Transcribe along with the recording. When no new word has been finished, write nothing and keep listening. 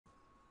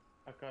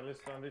Acá le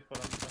están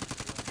disparando.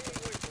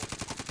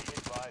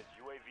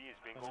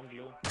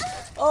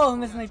 Oh,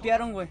 me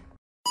snipearon, güey.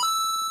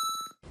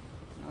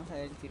 Vamos a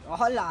ver el tiro.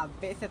 Oh, la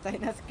bestia, está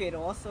bien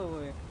asqueroso,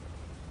 güey.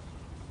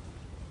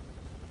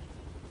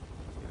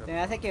 Se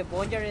me hace que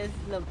Bonger es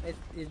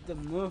the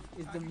move,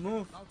 is the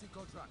move.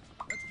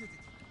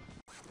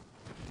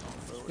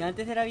 Y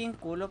antes era bien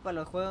culo para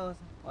los juegos,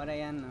 ahora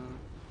ya no.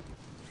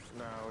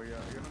 No, ya,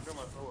 yo nunca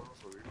más me vuelvo a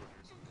subir con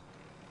eso.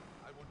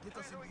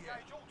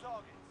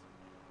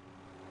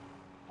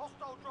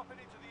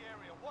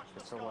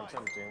 Ese one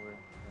something, güey.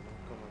 Yo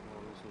nunca más me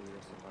vuelvo a subir a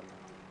esta pala.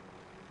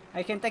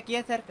 Hay gente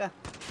aquí cerca.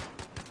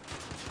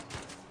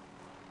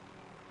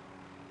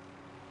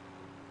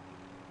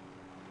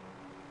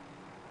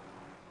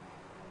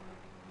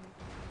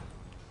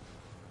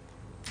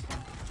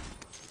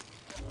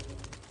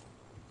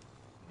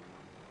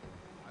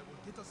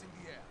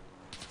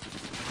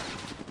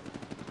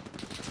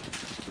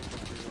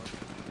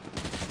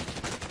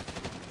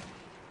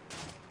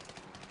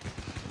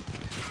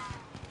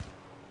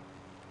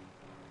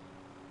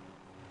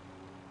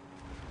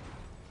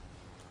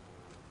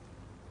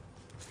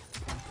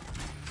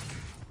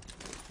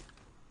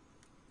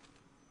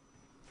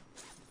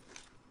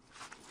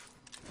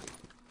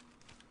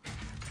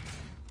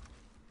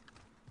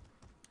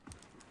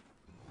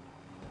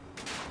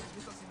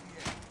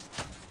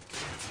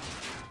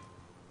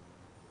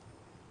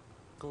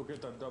 Go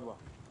get that double.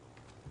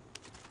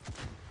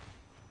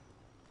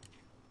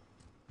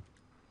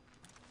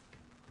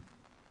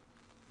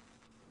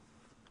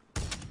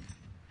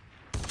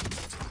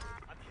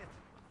 I'm hit.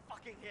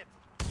 Fucking hit.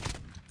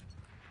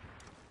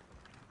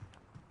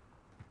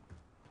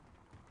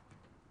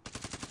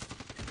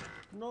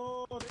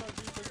 No, está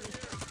aquí, está aquí.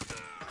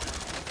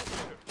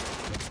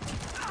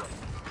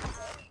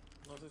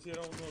 No sé si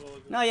era uno o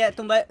dos. No, ya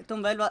tumbé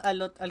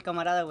al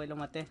camarada, güey, lo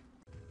maté.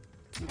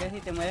 Ya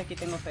si te mueres aquí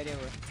tengo feria,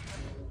 güey.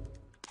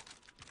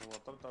 Voy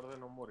a tratar de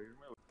no morirme,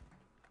 güey.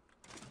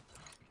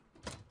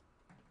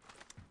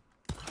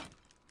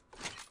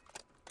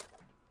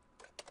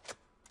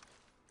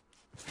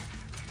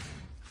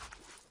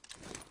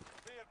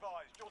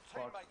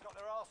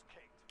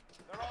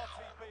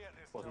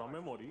 Pues no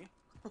me morí.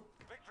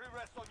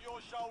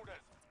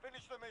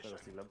 Pero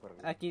sí la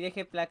perdí. Aquí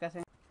dejé placas,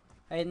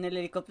 En el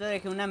helicóptero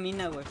dejé una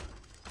mina, güey.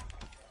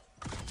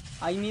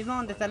 Ahí mismo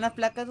donde están las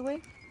placas,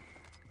 güey.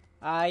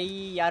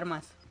 Hay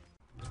armas.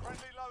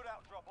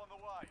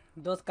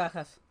 2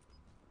 cajas.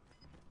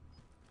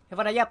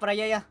 Para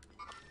allá, ya.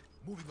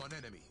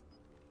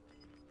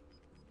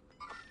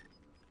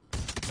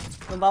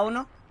 Tumba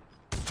uno.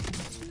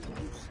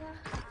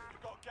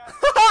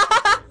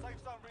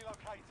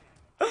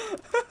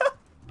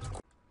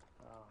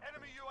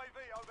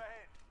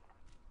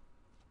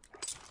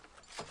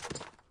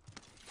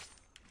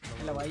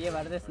 Me lo voy a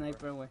llevar de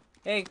sniper, güey.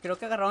 Creo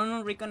que agarraron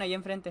un recon ahí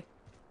enfrente.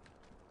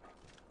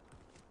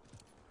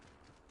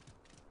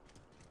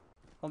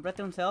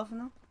 Cómprate un self,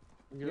 ¿no?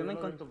 Yo me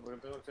encuentro porque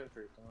tengo el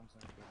sentry.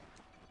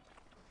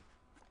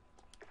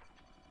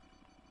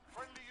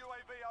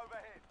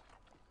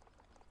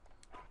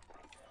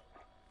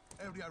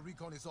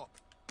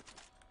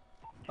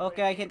 Ok,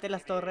 hay gente en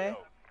las torres.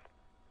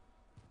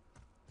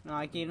 No,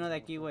 hay que irnos de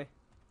aquí, güey.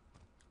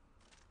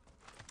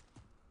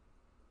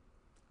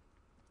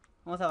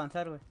 Vamos a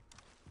avanzar, güey.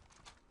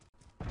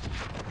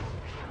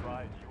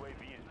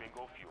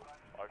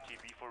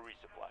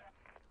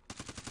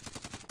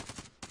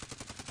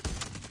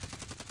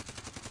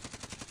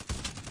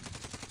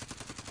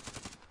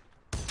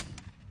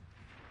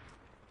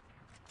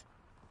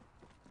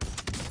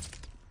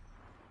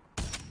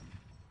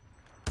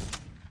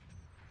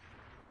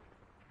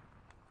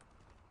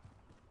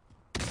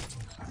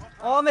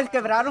 Oh, me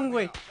quebraron,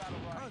 güey.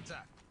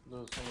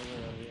 Los son los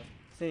de arriba.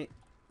 Sí.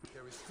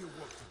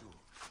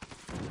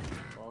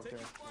 Ok, me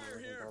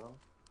intentaron.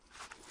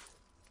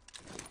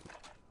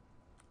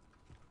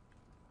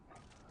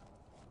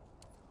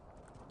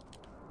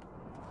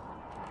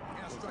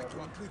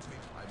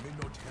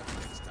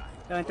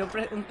 Se aventó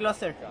un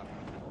cluster.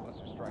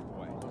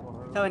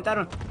 Se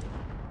aventaron.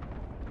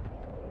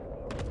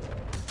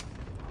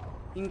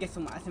 Ingue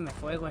su madre, se me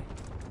fue, güey.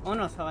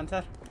 Vámonos a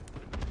avanzar.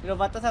 Y los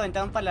vatos se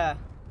aventaron para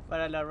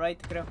la right,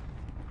 creo.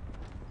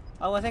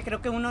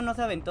 Creo que uno no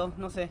se aventó,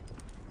 no sé.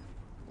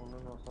 Uno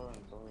no se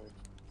aventó, de hecho.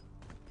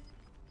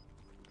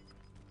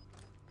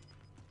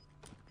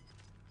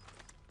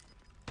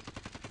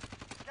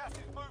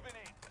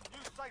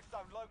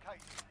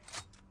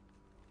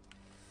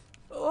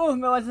 Oh,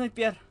 me va a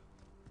snipear.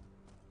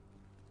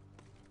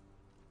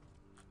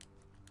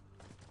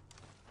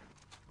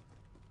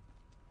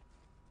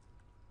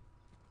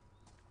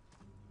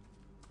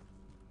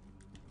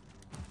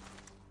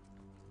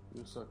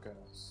 You suck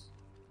ass.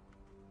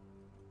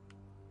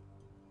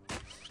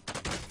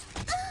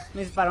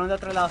 Me dispararon de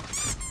otro lado.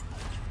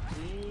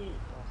 Sí,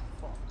 oh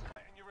fuck.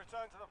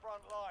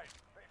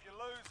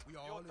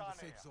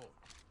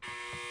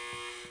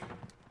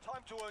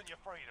 Time to earn your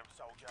freedom,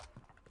 soldier.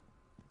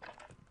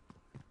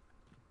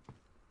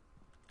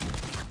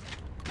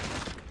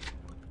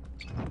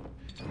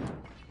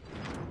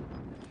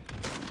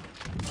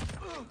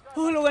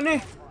 ¡Oh, lo gané!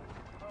 No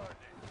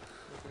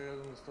sé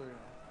dónde estoy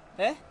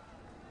yo. ¿Eh?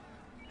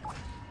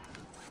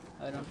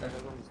 A ver, No ¿dónde está?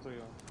 sé dónde estoy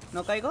yo.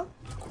 ¿No caigo?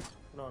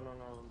 No,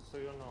 donde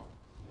estoy yo no.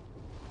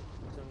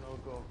 Es un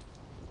no-go.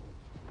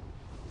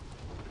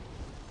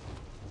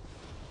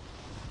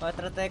 Voy a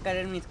tratar de caer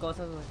en mis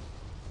cosas, güey.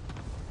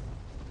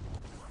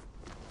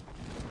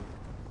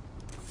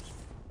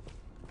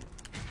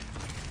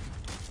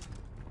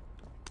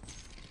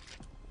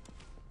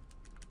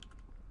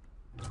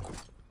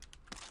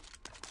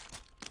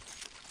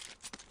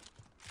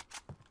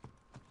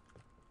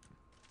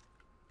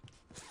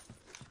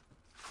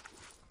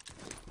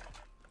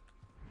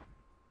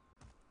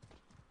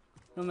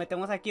 ¿Nos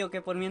metemos aquí o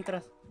qué por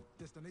mientras?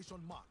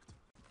 Destination marked.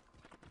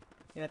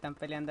 Ya están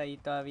peleando ahí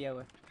todavía,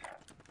 güey.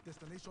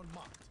 Destination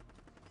marked.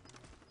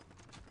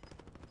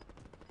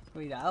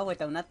 Cuidado, güey,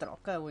 está una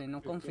troca, güey,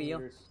 no 15 confío.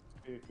 meters.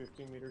 Sí,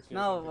 15 meters. sí,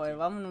 No, I think güey, it's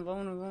vámonos,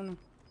 vámonos, vámonos.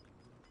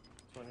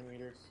 20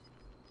 meters.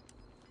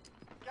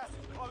 Gas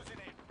is closing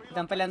in.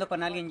 Están peleando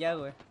con alguien ya,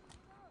 güey.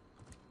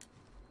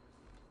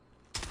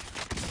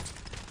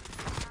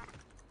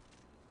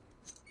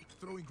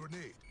 Throwing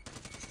grenade.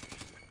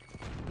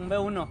 Un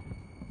B1.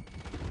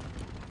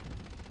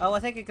 Ah,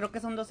 sé que creo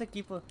que son dos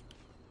equipos.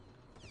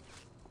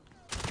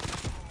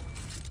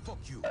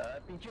 Fuck you.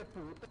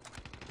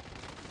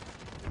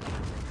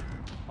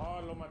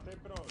 Ah, lo maté,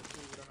 pero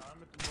su granada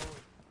me tumbó,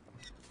 güey.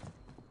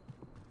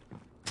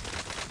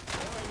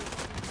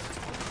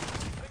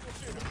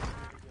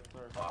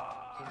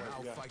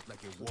 Now fight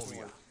like a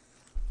warrior.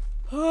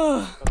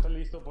 ¿Estás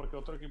listo? Porque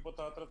otro equipo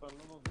estaba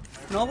tratando unos...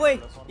 No, güey,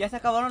 ya se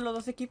acabaron los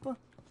dos equipos.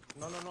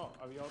 No,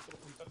 había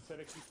un tercer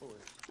equipo, güey.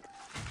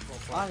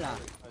 ¡Hala!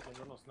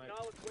 Haciendo unos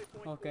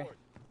snipes. Ok.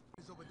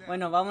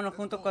 Bueno, vámonos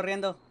juntos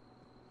corriendo.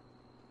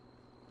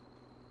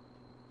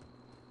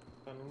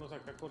 Están unos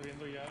acá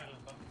corriendo ya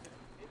adelantándose.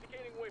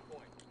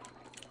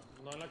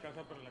 No en la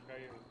casa, pero en la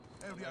calle,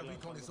 güey. Area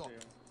recon is up.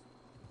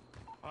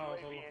 Ah,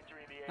 solo.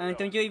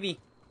 Aventé un UAV.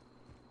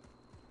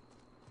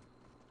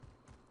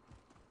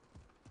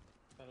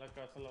 Está en la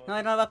casa, la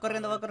No, no, va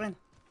corriendo, va corriendo.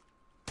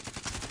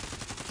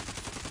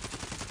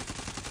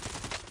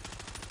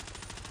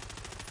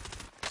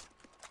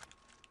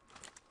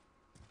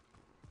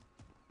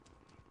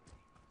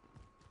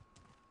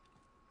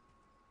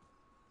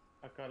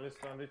 Acá le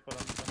están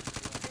disparando.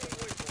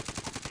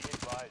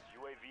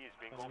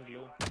 Están en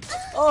blue.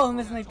 Oh,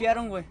 me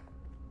snipearon, güey.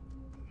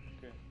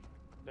 ¿Qué?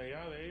 ¿De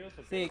allá, de ellos?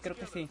 ¿O qué? Sí, creo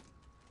que sí.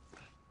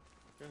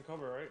 You're in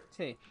cover, right?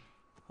 Sí.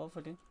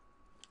 Hopefully.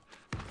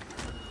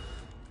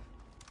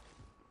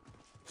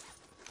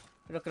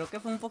 Pero creo que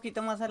fue un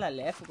poquito más a la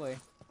left, güey.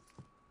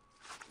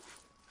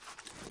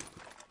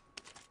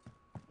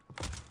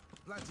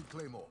 Planting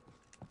claymore.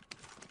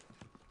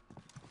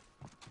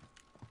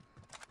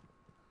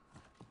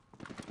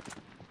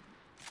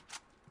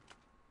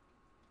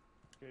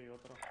 Ok,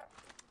 otro.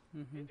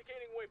 Ujú.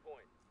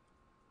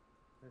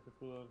 Ese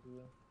pudo haber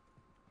sido.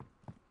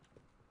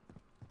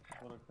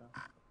 Por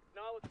acá.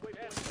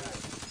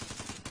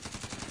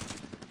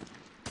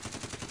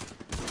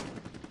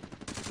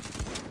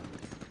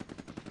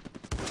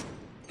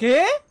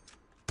 ¿Qué?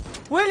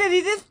 Güey, le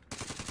dices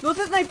dos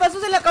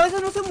snipazos en la cabeza,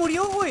 no se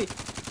murió, güey.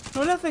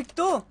 No le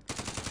afectó.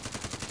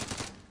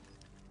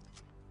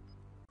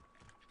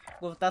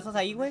 Gotazos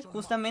ahí, güey,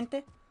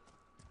 justamente.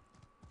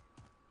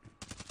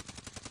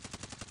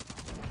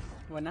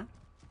 Buena.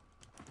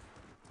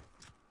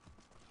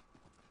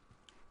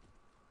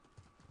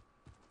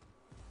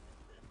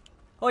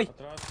 ¡Uy!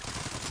 Atrás.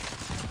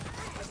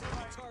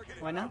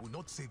 Buena. I will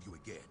not save you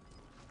again.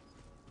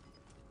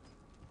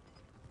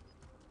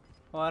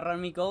 Voy a agarrar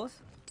mi ghost.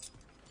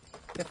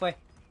 ¿Qué fue?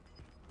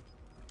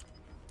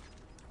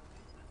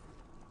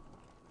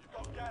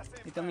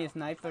 Necesito mi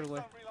sniper,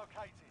 güey.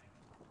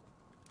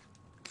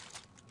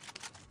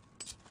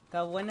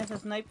 Está buena esa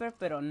sniper,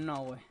 pero no,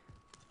 güey.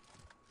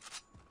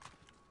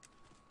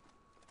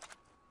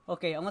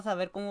 Ok, vamos a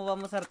ver cómo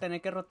vamos a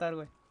tener que rotar,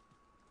 güey.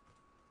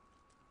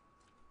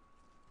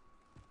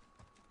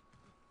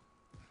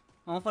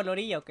 ¿Vamos por la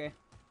orilla o qué?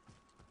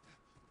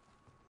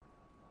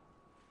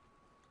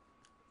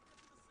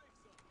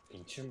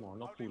 Pinche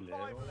mono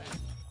culero.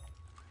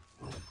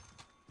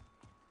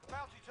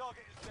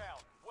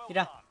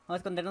 Mira, vamos a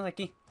escondernos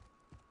aquí.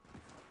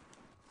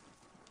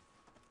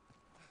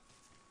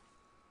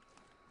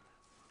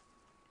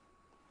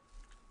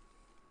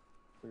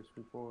 There's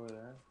people over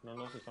there. No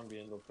nos están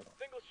viendo, pero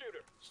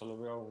solo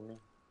veo a uno.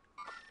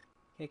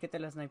 ¿Quieres que te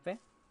la snipe?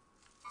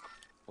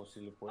 O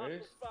si le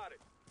puedes.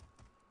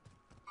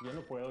 Yo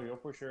no puedo, yo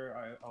for sure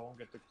I won't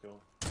get the kill.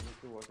 Lo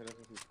único que voy a hacer es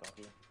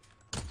asustarlo.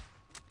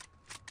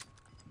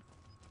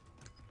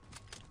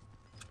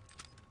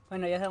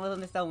 Bueno, ya sabemos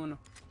dónde está uno.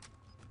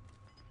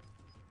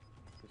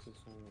 Ese es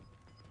uno.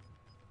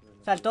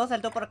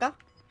 ¿Saltó por acá?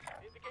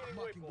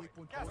 Marking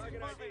waypoint Gas is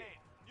coordinates. moving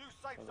in. New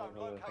safe zone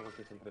Déjalo located.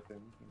 que se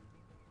entretenga.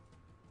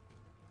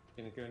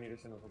 Tiene que venir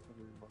ese nosotros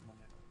de igual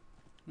manera.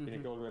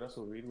 Tiene que Ujú. volver a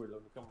subir, güey. La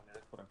única manera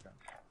es por acá.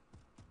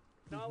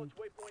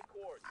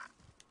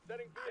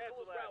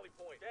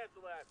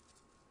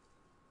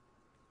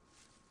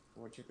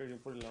 Voy a checar yo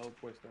por el lado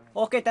opuesto.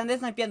 Ok, están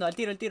snipeando, al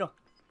tiro, el tiro.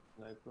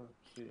 Sniper,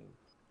 sí.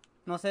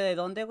 No sé de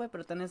dónde, güey,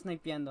 pero están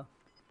snipeando.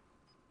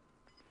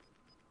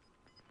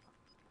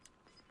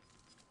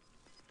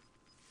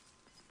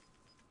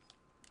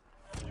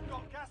 You've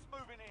got gas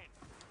moving in.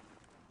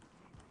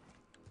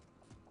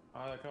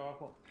 Ah, de acá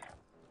abajo.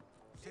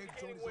 Safe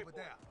zone is over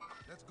there.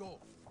 Let's go.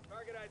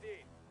 Target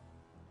ID.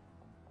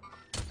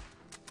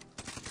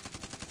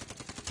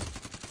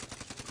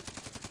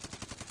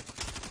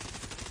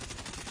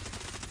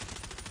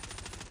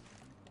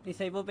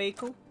 Disable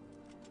vehicle.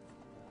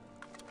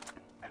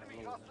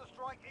 Enemy cluster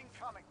strike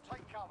incoming.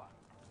 Take cover.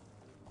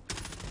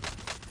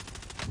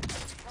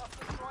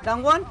 Cluster strike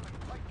Down one. incoming.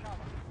 Take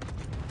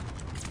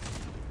cover.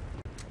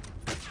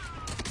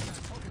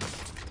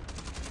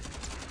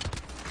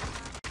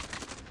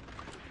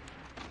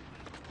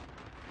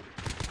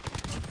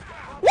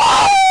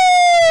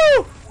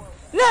 ¡Woo!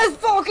 ¡Let's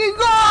fucking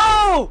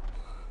go!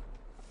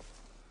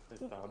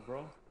 Está,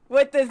 bro.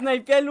 Güey, te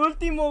snipeé al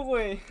último,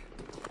 güey.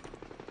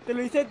 Te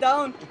lo hice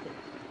down.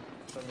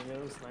 También era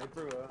un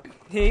sniper, ¿verdad?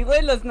 Sí,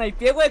 güey, lo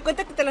snipeé, güey.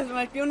 Cuenta que te lo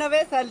snipeé una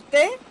vez,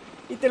 salté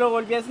y te lo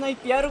volví a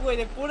snipear, güey.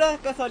 De pura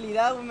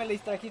casualidad, güey. Me lo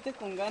distrajiste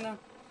con gana.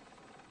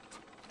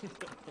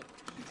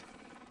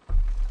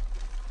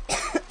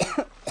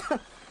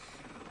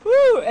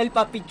 El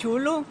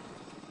papichulo.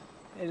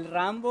 El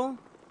Rambo.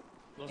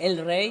 No El sabía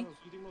que rey. eran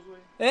los últimos,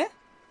 güey. ¿Eh?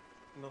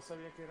 No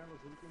sabía que eran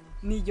los últimos.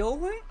 Ni yo,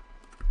 güey.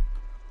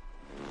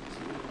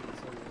 Sí, no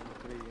sabía,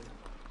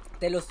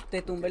 no creía.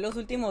 Te tumbé los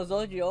últimos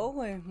dos yo,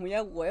 güey. Muy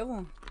a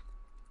huevo.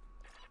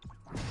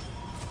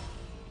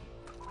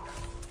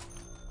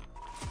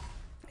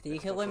 Te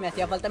dije, güey, me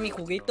hacía falta mi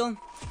juguito.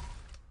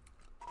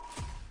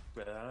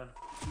 ¿Verdad?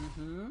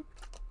 Ujú.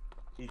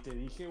 Y te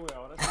dije, güey,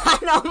 ahora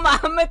No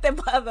mames, te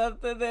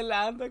pasaste de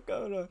lanza,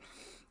 cabrón.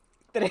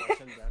 Tres.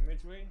 te el damage,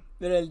 güey.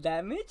 Pero el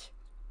damage.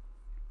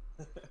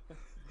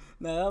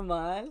 Nada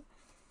mal.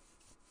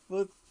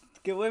 Pues,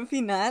 qué buen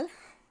final.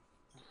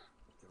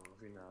 Qué buen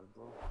final,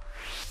 bro.